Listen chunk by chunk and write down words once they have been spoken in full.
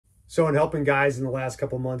So in helping guys in the last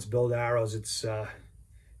couple months build arrows, it's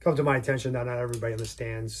come to my attention that not everybody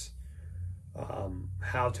understands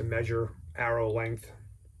how to measure arrow length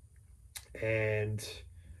and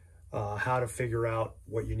how to figure out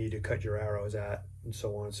what you need to cut your arrows at and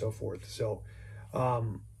so on and so forth. So,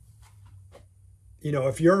 you know,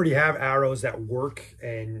 if you already have arrows that work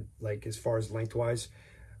and like as far as lengthwise,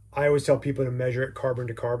 I always tell people to measure it carbon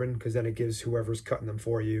to carbon because then it gives whoever's cutting them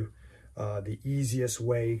for you the easiest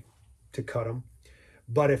way to cut them.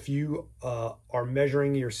 But if you are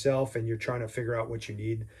measuring yourself and you're trying to figure out what you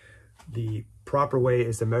need, the proper way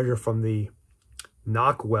is to measure from the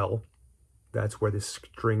nock well, that's where the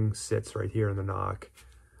string sits right here in the nock,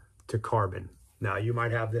 to carbon. Now you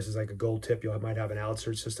might have this as like a gold tip, you might have an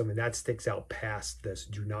outsert system and that sticks out past this.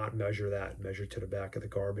 Do not measure that, measure to the back of the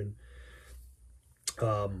carbon.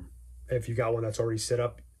 If you got one that's already set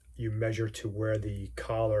up, you measure to where the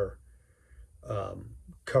collar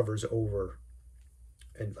covers over,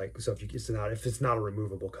 and like, so if it's not a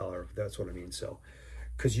removable collar, that's what I mean. So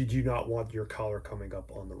because you do not want your collar coming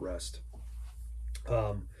up on the rest.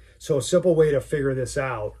 So a simple way to figure this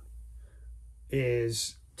out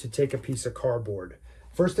is to take a piece of cardboard.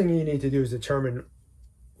 First thing you need to do is determine,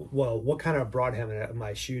 well, what kind of broadhead am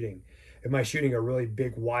I shooting? Am I shooting a really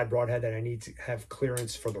big wide broadhead that I need to have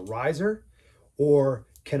clearance for the riser, or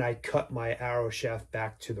can I cut my arrow shaft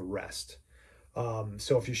back to the rest?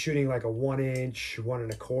 So if you're shooting like a 1 inch, 1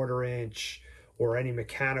 1/4 inch, or any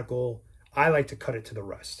mechanical, I like to cut it to the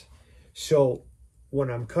rest. So when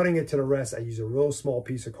I'm cutting it to the rest, I use a real small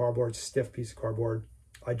piece of cardboard, stiff piece of cardboard.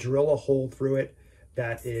 I drill a hole through it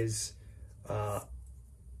that is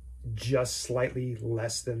just slightly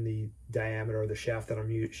less than the diameter of the shaft that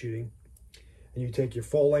I'm shooting. And you take your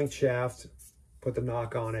full length shaft, put the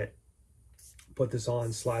nock on it, put this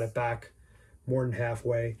on, slide it back more than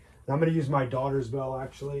halfway. And I'm going to use my daughter's bow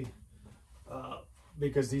actually,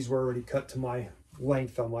 because these were already cut to my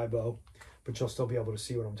length on my bow, but you'll still be able to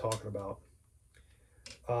see what I'm talking about.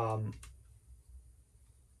 I'll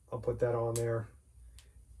put that on there.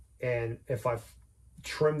 And if I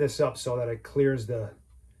trim this up so that it clears the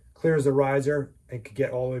riser and could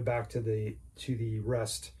get all the way back to the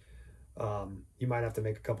rest, you might have to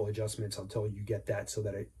make a couple adjustments until you get that so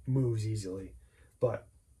that it moves easily. But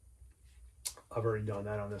I've already done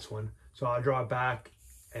that on this one. So I'll draw it back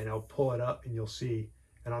and I'll pull it up and you'll see.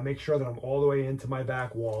 And I'll make sure that I'm all the way into my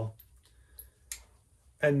back wall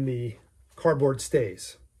and the cardboard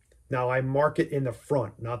stays. Now I mark it in the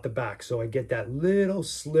front, not the back. So I get that little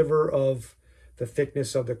sliver of the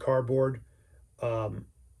thickness of the cardboard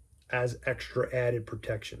as extra added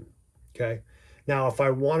protection, okay? Now, if I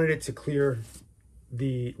wanted it to clear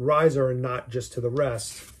the riser and not just to the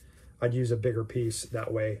rest, I'd use a bigger piece.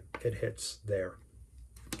 That way it hits there.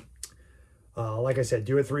 Like I said,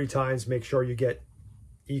 do it 3 times. Make sure you get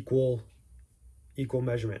equal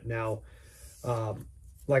measurement. Now,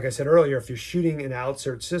 like I said earlier, if you're shooting an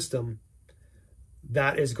outsert system,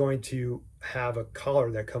 that is going to have a collar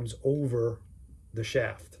that comes over the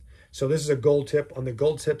shaft. So this is a gold tip. On the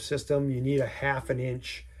gold tip system, you need a 1/2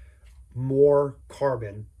 inch more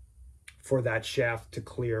carbon for that shaft to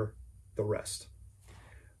clear the rest.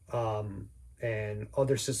 And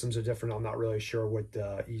other systems are different. I'm not really sure what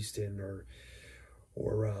Easton or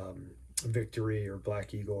Victory or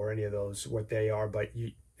Black Eagle or any of those, what they are, but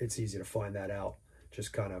it's easy to find that out.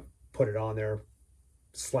 Just kind of put it on there,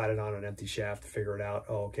 slide it on an empty shaft, figure it out.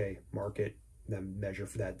 Oh, okay, mark it, then measure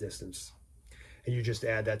for that distance. And you just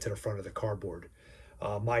add that to the front of the cardboard.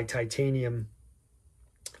 My titanium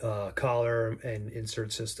collar and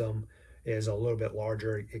insert system is a little bit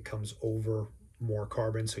larger. It comes over more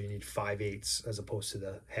carbon, so you need 5/8 as opposed to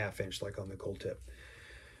the 1/2 inch like on the gold tip.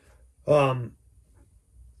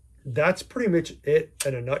 That's pretty much it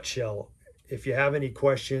in a nutshell. If you have any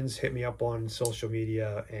questions, hit me up on social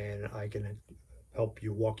media and I can help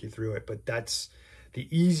you, walk you through it. But that's the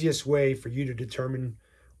easiest way for you to determine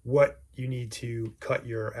what you need to cut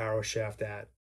your arrow shaft at.